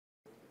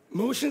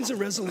Motions and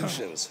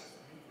resolutions.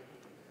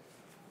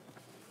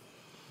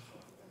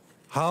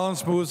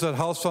 Hollins moves that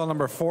House File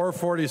number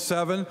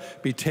 447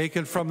 be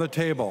taken from the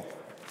table.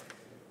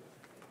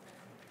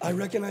 I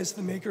recognize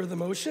the maker of the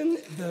motion,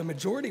 the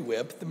Majority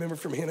Whip, the member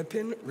from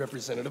Hennepin,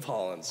 Representative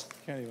Hollins.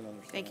 Can't even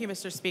understand. Thank you,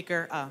 Mr.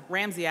 Speaker.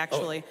 Ramsey,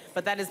 actually,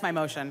 but that is my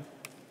motion.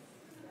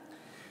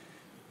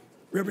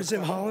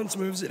 Representative Hollins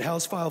moves that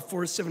House File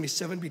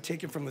 477 be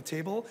taken from the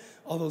table.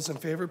 All those in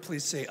favor,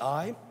 please say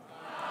aye.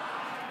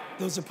 Aye.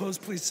 Those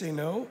opposed, please say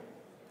no.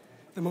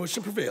 The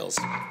motion prevails.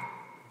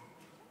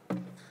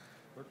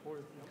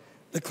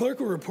 The clerk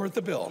will report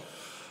the bill.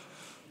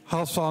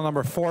 House File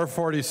number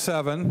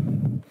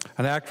 447,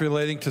 an act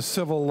relating to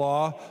civil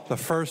law, the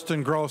first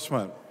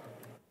engrossment.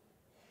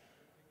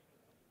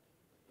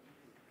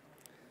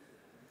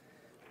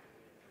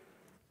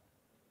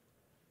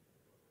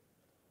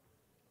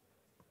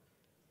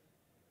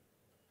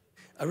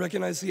 I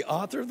recognize the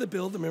author of the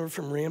bill, the member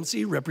from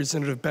Ramsey,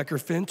 Representative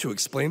Becker-Finn, to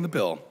explain the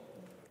bill.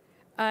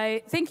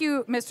 Thank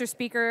you, Mr.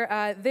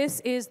 Speaker. This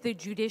is the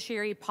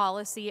Judiciary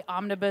Policy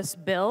Omnibus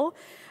Bill.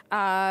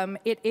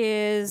 It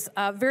is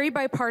a very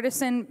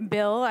bipartisan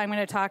bill. I'm going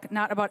to talk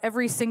not about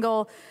every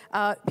single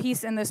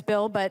piece in this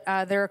bill, but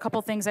there are a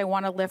couple things I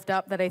want to lift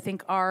up that I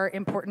think are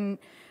important.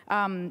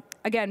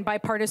 Again,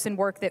 bipartisan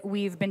work that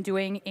we've been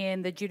doing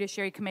in the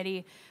Judiciary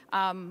Committee.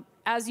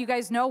 As you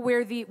guys know,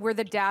 we're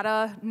the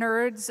data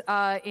nerds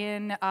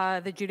in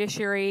the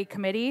Judiciary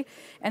Committee,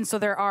 and so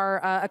there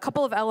are a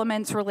couple of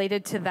elements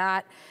related to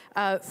that.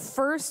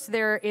 First,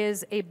 there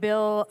is a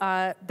bill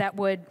that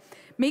would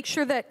make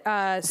sure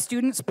that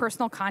students'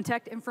 personal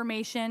contact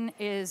information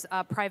is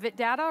private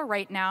data.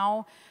 Right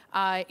now,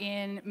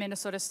 in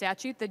Minnesota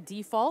statute, the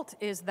default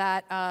is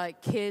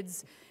that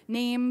kids'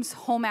 names,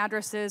 home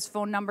addresses,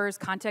 phone numbers,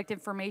 contact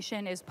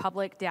information is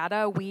public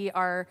data. We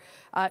are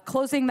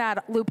closing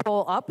that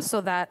loophole up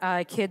so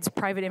that kids'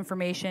 private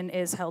information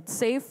is held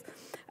safe.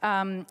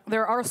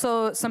 There are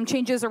also some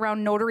changes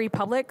around notary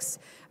publics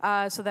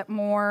so that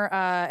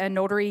a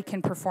notary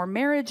can perform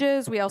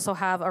marriages. We also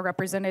have a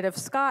Representative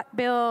Scott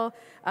bill,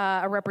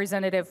 a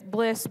Representative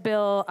Bliss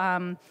bill,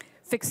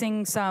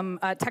 fixing some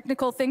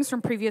technical things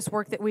from previous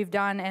work that we've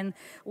done. And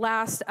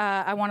last,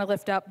 I want to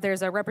lift up,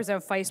 there's a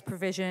Representative Feist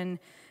provision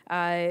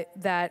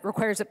that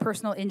requires that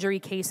personal injury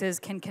cases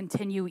can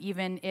continue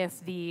even if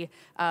the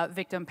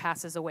victim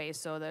passes away,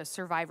 so the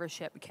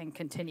survivorship can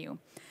continue.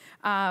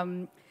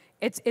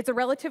 It's a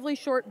relatively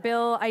short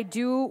bill. I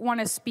do want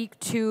to speak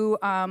to,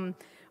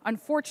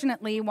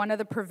 unfortunately, one of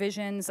the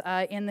provisions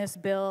in this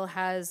bill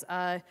has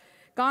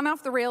gone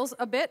off the rails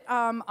a bit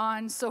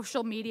on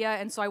social media,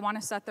 and so I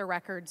want to set the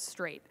record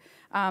straight.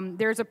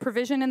 There's a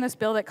provision in this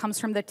bill that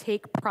comes from the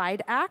Take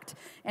Pride Act,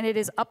 and it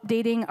is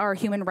updating our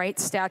human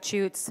rights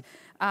statutes.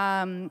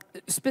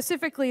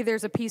 Specifically,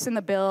 there's a piece in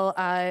the bill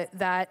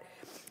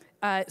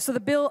so the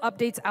bill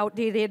updates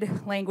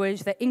outdated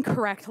language that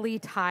incorrectly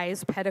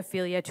ties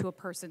pedophilia to a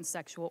person's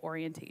sexual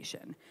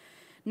orientation.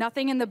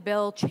 Nothing in the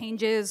bill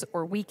changes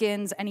or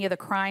weakens any of the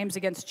crimes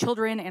against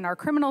children in our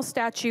criminal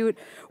statute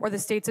or the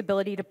state's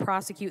ability to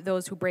prosecute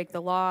those who break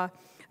the law.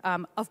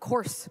 Of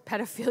course,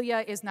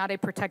 pedophilia is not a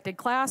protected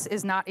class,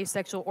 is not a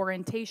sexual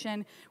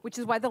orientation, which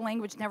is why the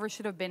language never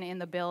should have been in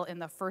the bill in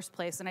the first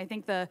place. And I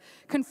think the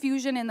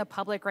confusion in the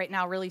public right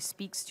now really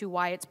speaks to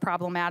why it's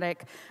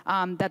problematic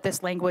that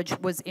this language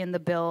was in the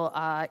bill,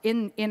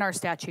 in our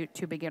statute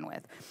to begin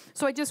with.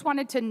 So I just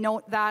wanted to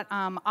note that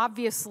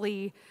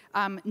obviously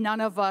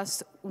none of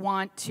us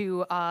want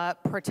to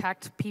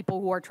protect people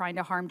who are trying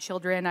to harm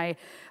children.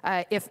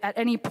 If at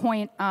any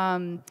point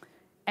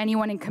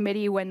anyone in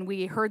committee, when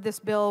we heard this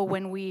bill,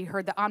 when we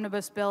heard the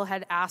omnibus bill,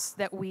 had asked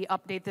that we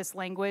update this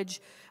language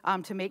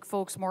to make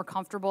folks more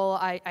comfortable,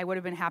 I would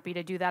have been happy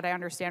to do that. I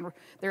understand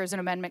there is an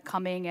amendment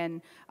coming,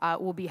 and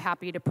we'll be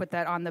happy to put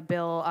that on the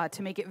bill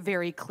to make it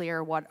very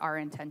clear what our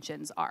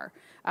intentions are.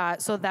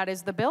 So that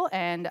is the bill,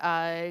 and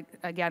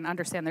again,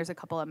 understand there's a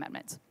couple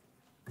amendments.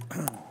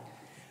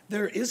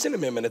 There is an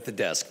amendment at the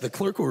desk. The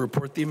clerk will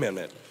report the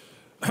amendment.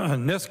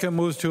 Niska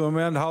moves to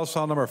amend House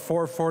File number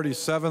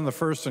 447, the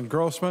first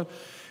engrossment.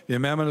 The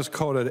amendment is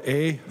coded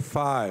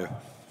A5.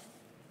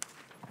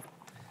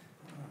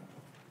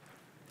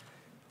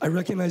 I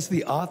recognize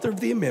the author of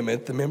the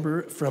amendment, the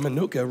member from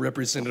Anoka,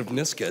 Representative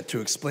Niska,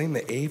 to explain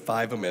the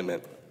A5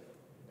 amendment.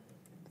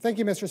 Thank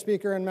you, Mr.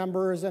 Speaker and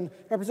members. And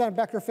Representative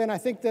Becker-Finn, I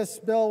think this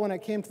bill, when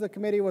it came to the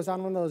committee, was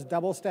on one of those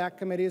double-stack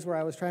committees where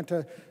I was trying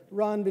to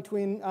run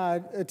between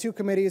two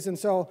committees. And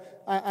so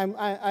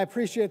I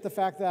appreciate the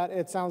fact that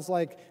it sounds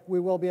like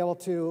we will be able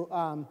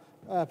to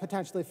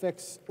potentially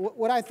fix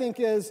what I think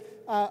is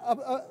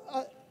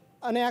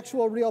an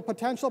actual real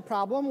potential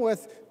problem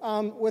with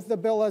the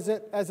bill as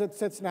it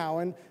sits now.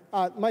 And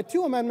my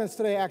two amendments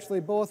today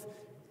actually both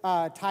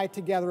tie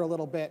together a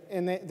little bit,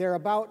 and they're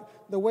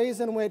about the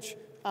ways in which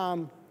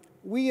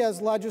we as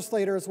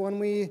legislators, when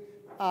we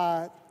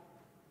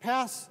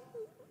pass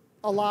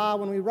a law,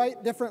 when we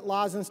write different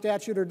laws in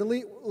statute or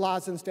delete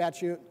laws in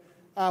statute,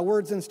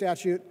 words in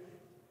statute,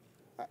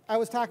 I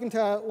was talking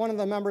to one of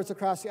the members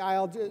across the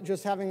aisle,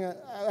 just having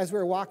as we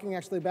were walking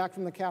actually back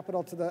from the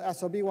Capitol to the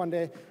SOB one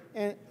day,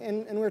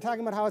 and we were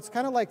talking about how it's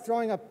kind of like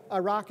throwing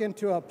a rock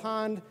into a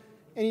pond,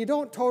 and you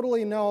don't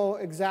totally know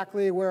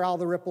exactly where all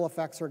the ripple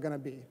effects are going to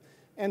be.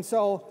 And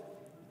so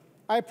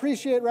I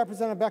appreciate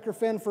Representative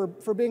Becker-Finn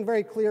for being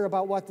very clear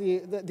about what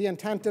the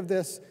intent of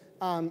this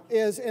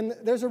is, and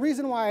there's a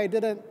reason why I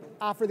didn't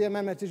offer the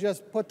amendment to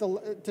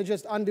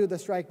just undo the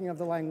striking of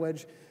the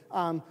language.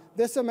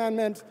 This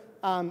amendment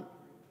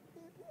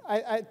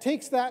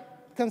takes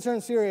that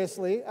concern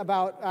seriously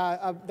about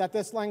that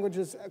this language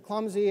is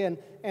clumsy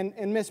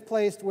and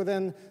misplaced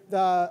within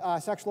the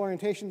sexual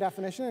orientation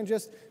definition, and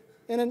just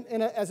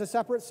as a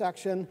separate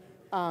section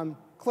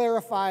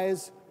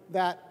clarifies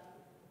that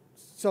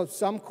so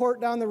some court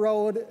down the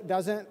road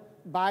doesn't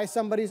buy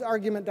somebody's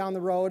argument down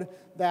the road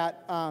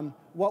that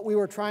what we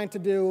were trying to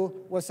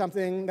do was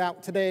something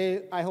that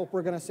today I hope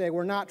we're going to say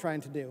we're not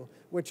trying to do,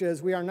 which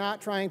is we are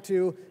not trying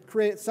to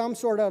create some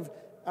sort of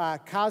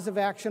cause of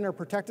action or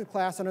protected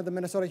class under the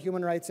Minnesota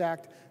Human Rights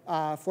Act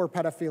for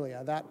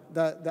pedophilia.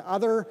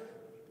 That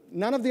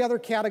none of the other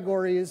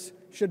categories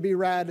should be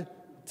read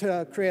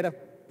to create a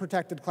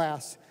protected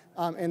class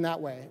in that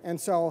way. And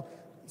so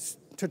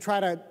to try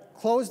to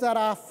close that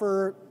off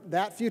for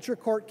that future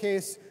court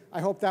case,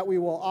 I hope that we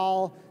will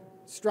all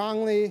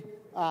strongly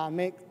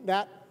make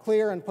that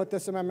clear and put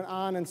this amendment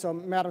on. And so,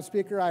 Madam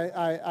Speaker,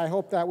 I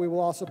hope that we will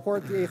all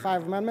support the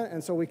A5 amendment,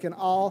 and so we can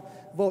all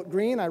vote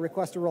green. I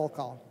request a roll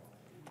call.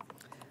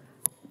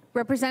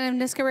 Representative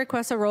Niska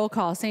requests a roll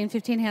call. Seeing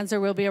 15 hands, there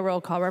will be a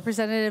roll call.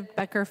 Representative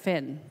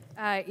Becker-Finn.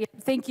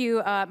 Thank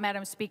you,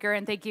 Madam Speaker,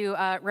 and thank you,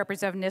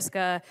 Representative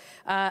Niska.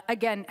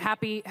 Again,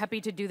 happy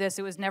to do this.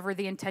 It was never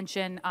the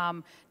intention.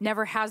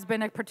 Never has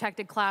been a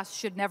protected class.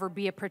 Should never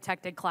be a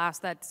protected class.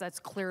 That's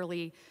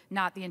clearly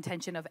not the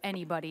intention of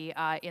anybody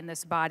in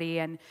this body.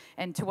 And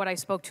to what I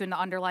spoke to in the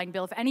underlying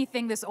bill, if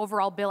anything, this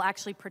overall bill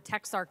actually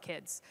protects our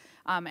kids.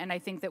 And I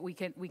think that we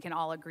can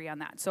all agree on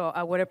that. So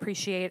I would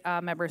appreciate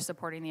members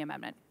supporting the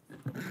amendment.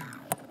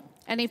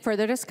 Any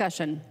further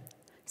discussion?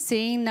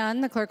 Seeing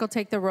none, the clerk will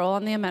take the roll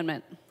on the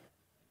amendment.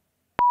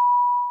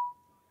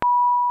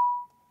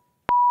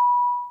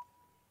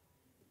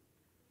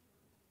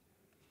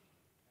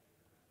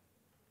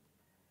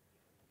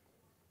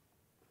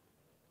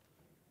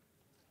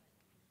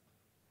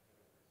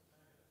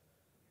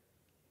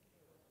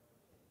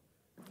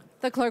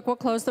 The clerk will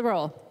close the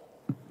roll.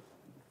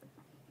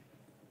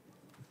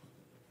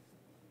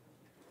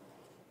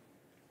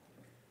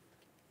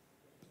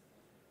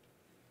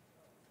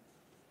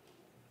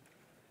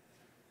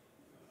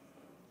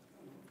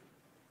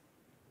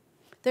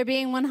 There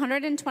being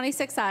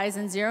 126 ayes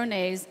and 0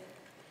 nays,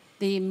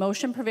 the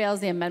motion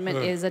prevails. The amendment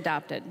is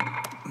adopted.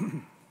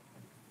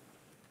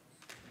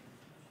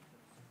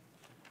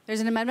 There's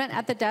an amendment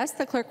at the desk.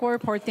 The clerk will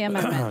report the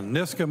amendment.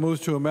 Niska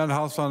moves to amend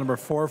House File Number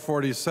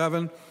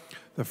 447,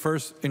 the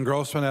first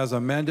engrossment as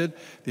amended.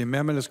 The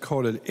amendment is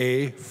coded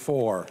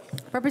A4.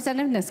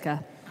 Representative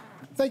Niska.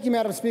 Thank you,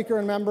 Madam Speaker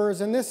and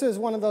members. And this is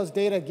one of those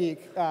data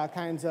geek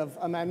kinds of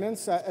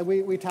amendments.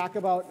 We talk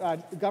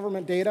about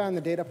government data and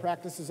the Data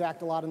Practices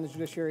Act a lot in the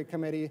Judiciary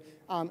Committee.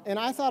 And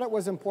I thought it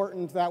was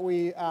important that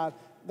we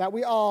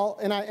all,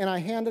 and I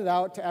handed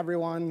out to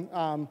everyone,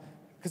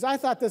 because I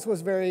thought this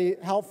was very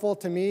helpful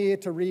to me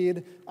to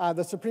read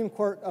the Supreme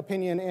Court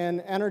opinion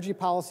in Energy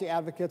Policy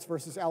Advocates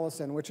versus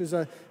Ellison, which is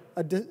a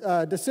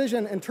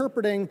decision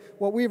interpreting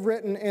what we've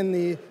written in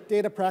the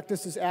Data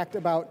Practices Act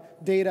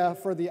about data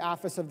for the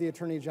Office of the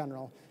Attorney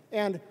General.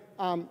 And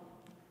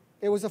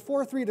it was a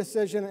 4-3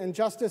 decision, and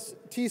Justice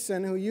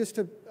Thiessen, who used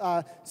to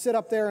sit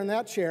up there in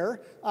that chair,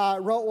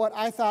 wrote what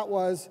I thought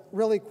was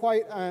really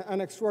quite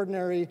an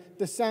extraordinary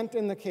dissent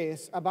in the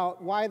case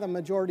about why the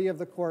majority of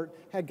the court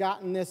had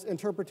gotten this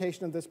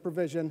interpretation of this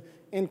provision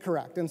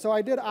incorrect. And so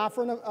I did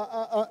offer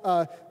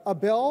a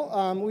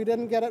bill. We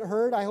didn't get it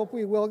heard. I hope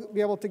we will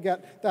be able to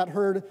get that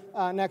heard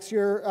next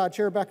year.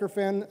 Chair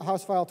Becker-Finn,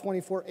 House File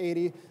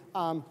 2480.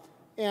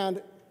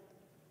 And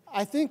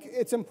I think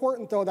it's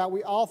important, though, that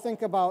we all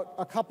think about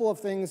a couple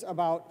of things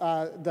about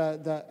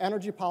the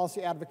Energy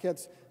Policy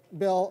Advocates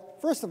bill.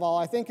 First of all,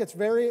 I think it's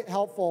very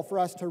helpful for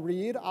us to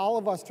read, all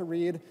of us to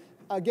read,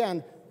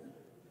 again,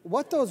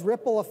 what those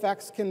ripple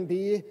effects can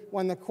be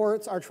when the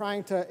courts are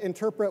trying to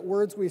interpret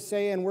words we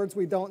say and words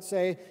we don't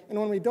say, and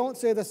when we don't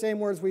say the same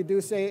words we do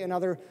say in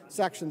other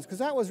sections. Because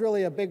that was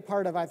really a big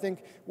part of, I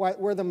think,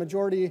 where the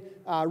majority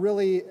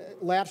really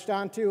latched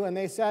onto, and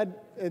they said,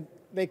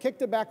 they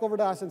kicked it back over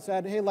to us and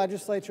said, hey,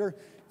 legislature,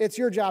 it's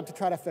your job to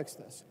try to fix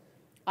this.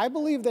 I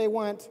believe they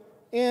went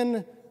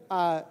in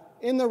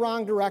the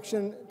wrong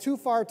direction, too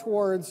far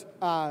towards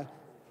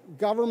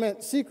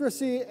government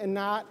secrecy and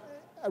not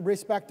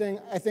respecting,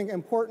 I think,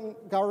 important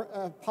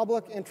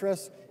public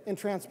interests in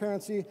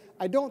transparency.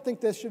 I don't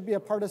think this should be a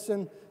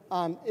partisan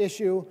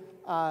issue.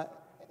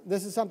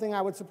 This is something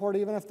I would support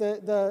even if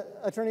the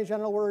Attorney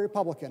General were a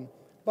Republican.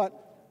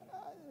 But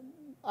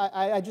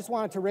I just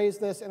wanted to raise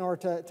this in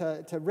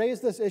order to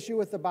raise this issue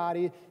with the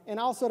body, and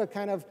also to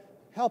kind of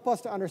help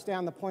us to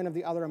understand the point of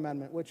the other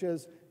amendment, which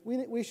is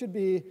we should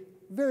be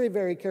very,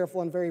 very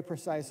careful and very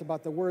precise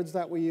about the words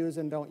that we use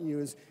and don't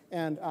use.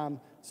 And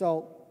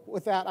so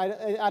with that,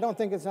 I don't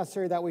think it's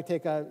necessary that we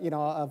take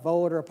a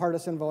vote or a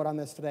partisan vote on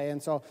this today.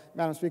 And so,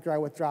 Madam Speaker, I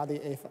withdraw the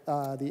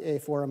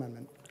A4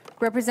 amendment.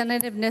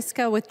 Representative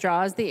Niska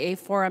withdraws the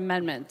A4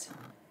 amendment.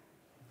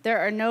 There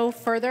are no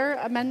further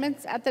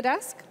amendments at the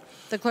desk.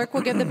 The clerk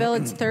will give the bill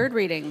its third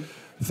reading.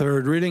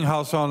 Third reading,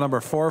 House File number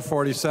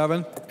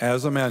 447,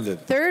 as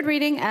amended. Third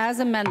reading as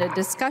amended.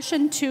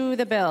 Discussion to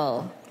the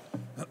bill.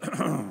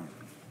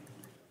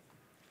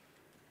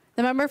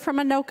 The member from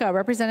Anoka,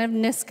 Representative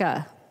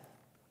Niska.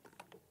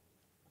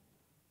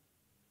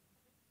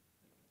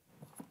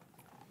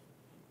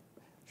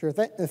 Sure.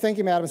 Thank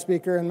you, Madam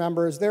Speaker and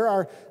members. There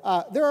are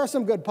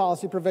some good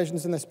policy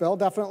provisions in this bill.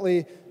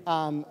 Definitely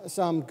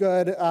some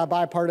good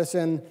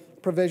bipartisan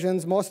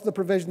provisions. Most of the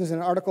provisions in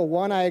Article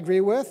 1 I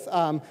agree with.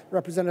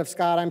 Representative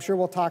Scott, I'm sure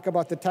we'll talk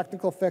about the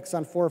technical fix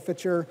on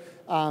forfeiture.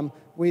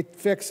 We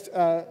fixed,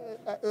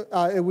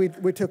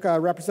 we took a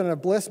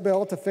Representative Bliss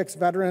bill to fix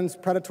veterans'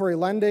 predatory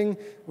lending.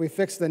 We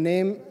fixed the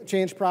name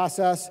change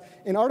process.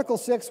 In Article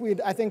 6,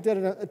 I think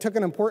took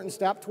an important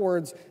step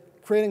towards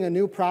creating a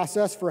new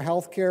process for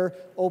healthcare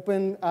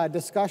open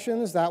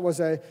discussions. That was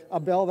a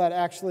bill that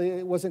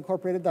actually was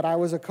incorporated that I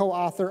was a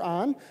co-author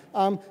on.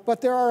 But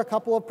there are a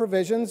couple of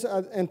provisions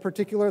in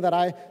particular that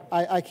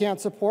I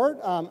can't support.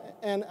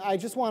 And I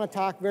just want to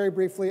talk very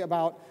briefly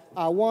about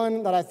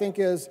one that I think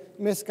is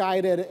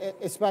misguided,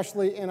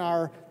 especially in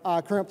our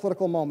current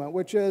political moment,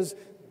 which is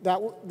that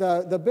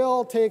the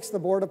bill takes the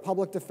Board of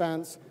Public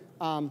Defense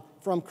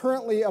from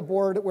currently a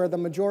board where the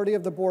majority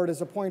of the board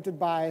is appointed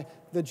by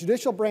the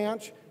judicial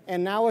branch,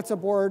 and now it's a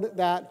board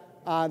that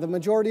the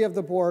majority of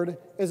the board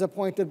is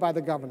appointed by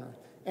the governor.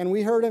 And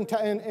we heard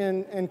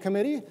in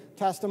committee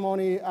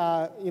testimony,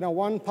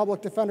 one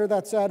public defender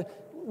that said,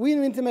 we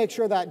need to make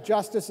sure that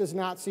justice is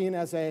not seen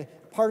as a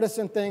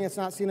partisan thing, it's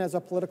not seen as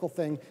a political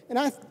thing. And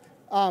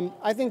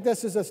I think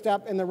this is a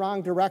step in the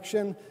wrong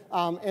direction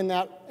in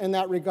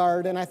that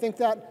regard. And I think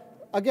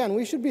that, again,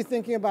 we should be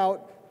thinking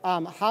about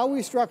how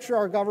we structure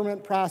our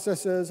government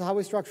processes, how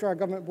we structure our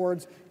government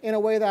boards in a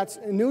way that's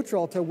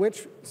neutral to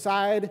which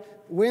side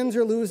wins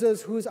or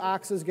loses, whose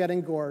ox is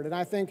getting gored. And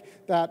I think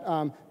that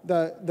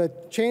the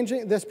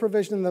changing this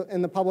provision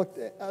in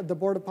the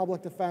Board of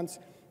Public Defense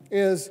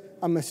is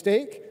a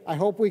mistake. I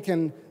hope we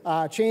can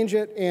change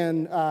it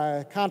in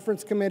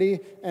conference committee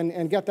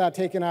and get that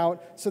taken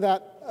out so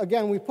that,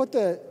 again, we put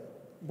the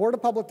Board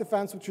of Public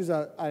Defense, which is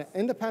an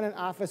independent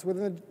office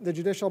within the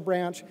judicial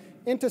branch,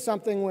 into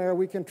something where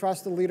we can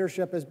trust the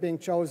leadership is being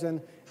chosen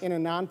in a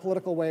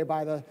non-political way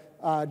by the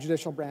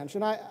judicial branch.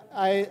 And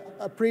I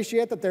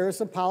appreciate that there is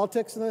some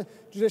politics in the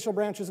judicial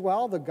branch as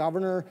well. The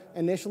governor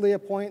initially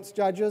appoints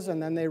judges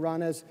and then they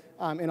run as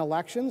in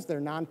elections. They're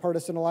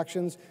nonpartisan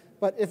elections.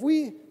 But if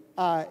we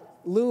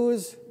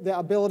lose the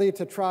ability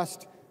to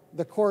trust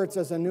the courts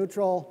as a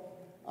neutral,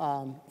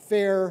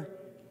 fair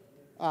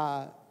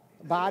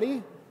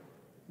body,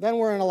 then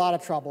we're in a lot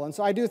of trouble. And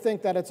so I do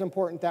think that it's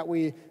important that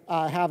we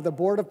have the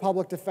Board of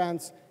Public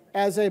Defense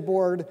as a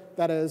board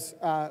that is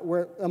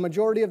where a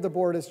majority of the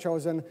board is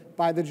chosen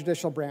by the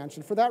judicial branch.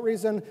 And for that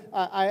reason,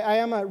 I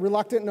am a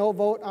reluctant no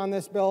vote on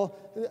this bill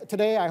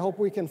today. I hope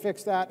we can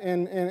fix that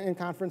in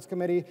conference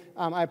committee.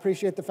 I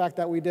appreciate the fact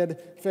that we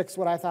did fix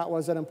what I thought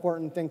was an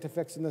important thing to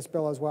fix in this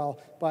bill as well.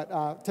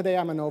 But today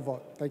I'm a no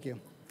vote. Thank you.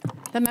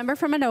 The member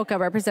from Anoka,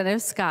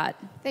 Representative Scott.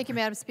 Thank you,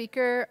 Madam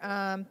Speaker.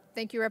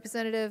 Thank you,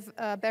 Representative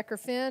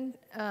Becker-Finn,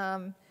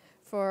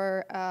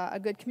 for a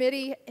good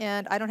committee.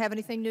 And I don't have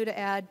anything new to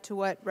add to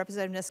what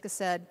Representative Niska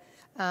said.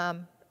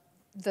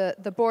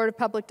 The Board of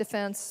Public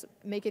Defense,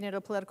 making it a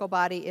political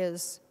body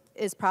is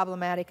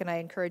problematic, and I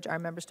encourage our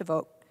members to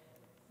vote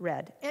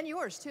red. And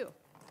yours, too.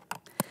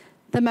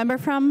 The member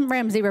from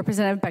Ramsey,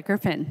 Representative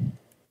Becker-Finn.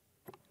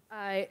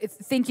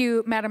 Thank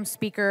you, Madam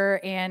Speaker.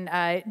 And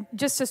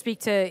just to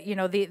speak to,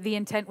 the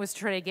intent was to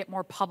try to get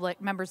more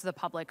members of the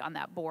public on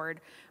that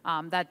board.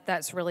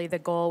 That's really the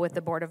goal with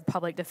the Board of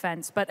Public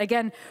Defense. But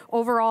again,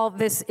 overall,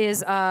 this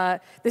is a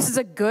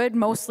good,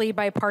 mostly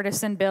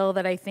bipartisan bill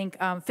that I think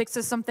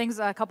fixes some things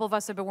a couple of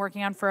us have been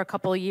working on for a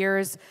couple of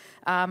years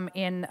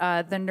in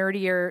the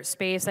nerdier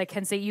space. I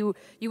can say you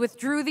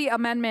withdrew the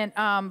amendment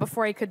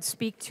before I could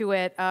speak to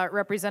it,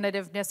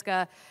 Representative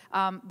Niska.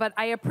 But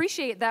I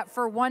appreciate that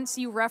for once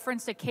you referenced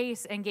a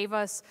case and gave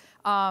us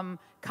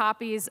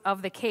copies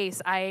of the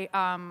case.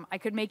 I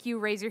could make you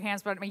raise your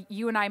hands, but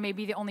you and I may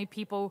be the only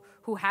people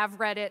who have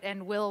read it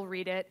and will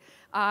read it.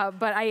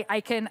 But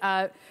I can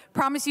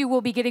promise you we'll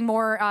be getting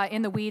more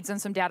in the weeds on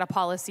some data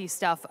policy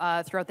stuff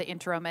throughout the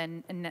interim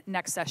and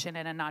next session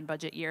in a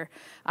non-budget year.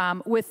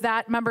 With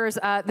that, members,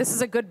 this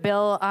is a good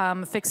bill,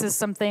 fixes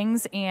some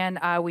things, and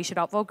we should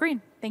all vote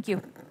green. Thank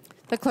you.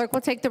 The clerk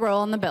will take the roll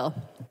on the bill.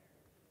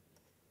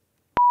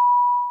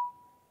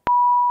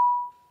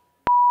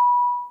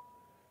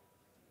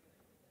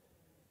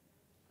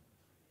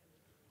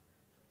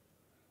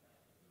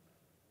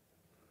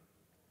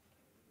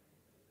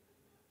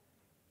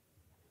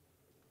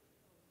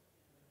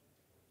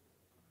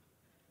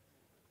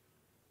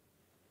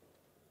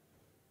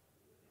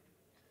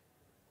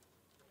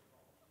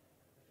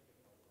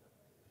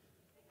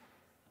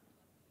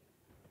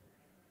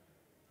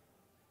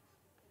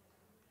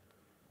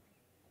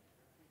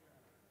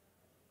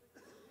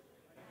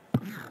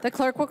 The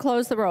clerk will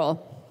close the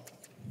roll.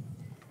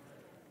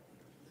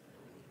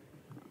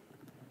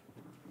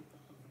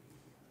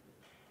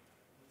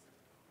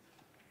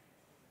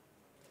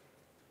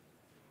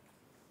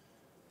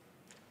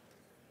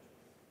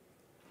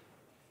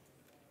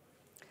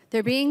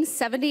 There being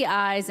 70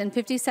 ayes and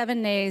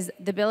 57 nays,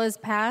 the bill is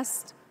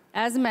passed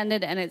as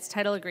amended and its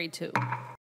title agreed to.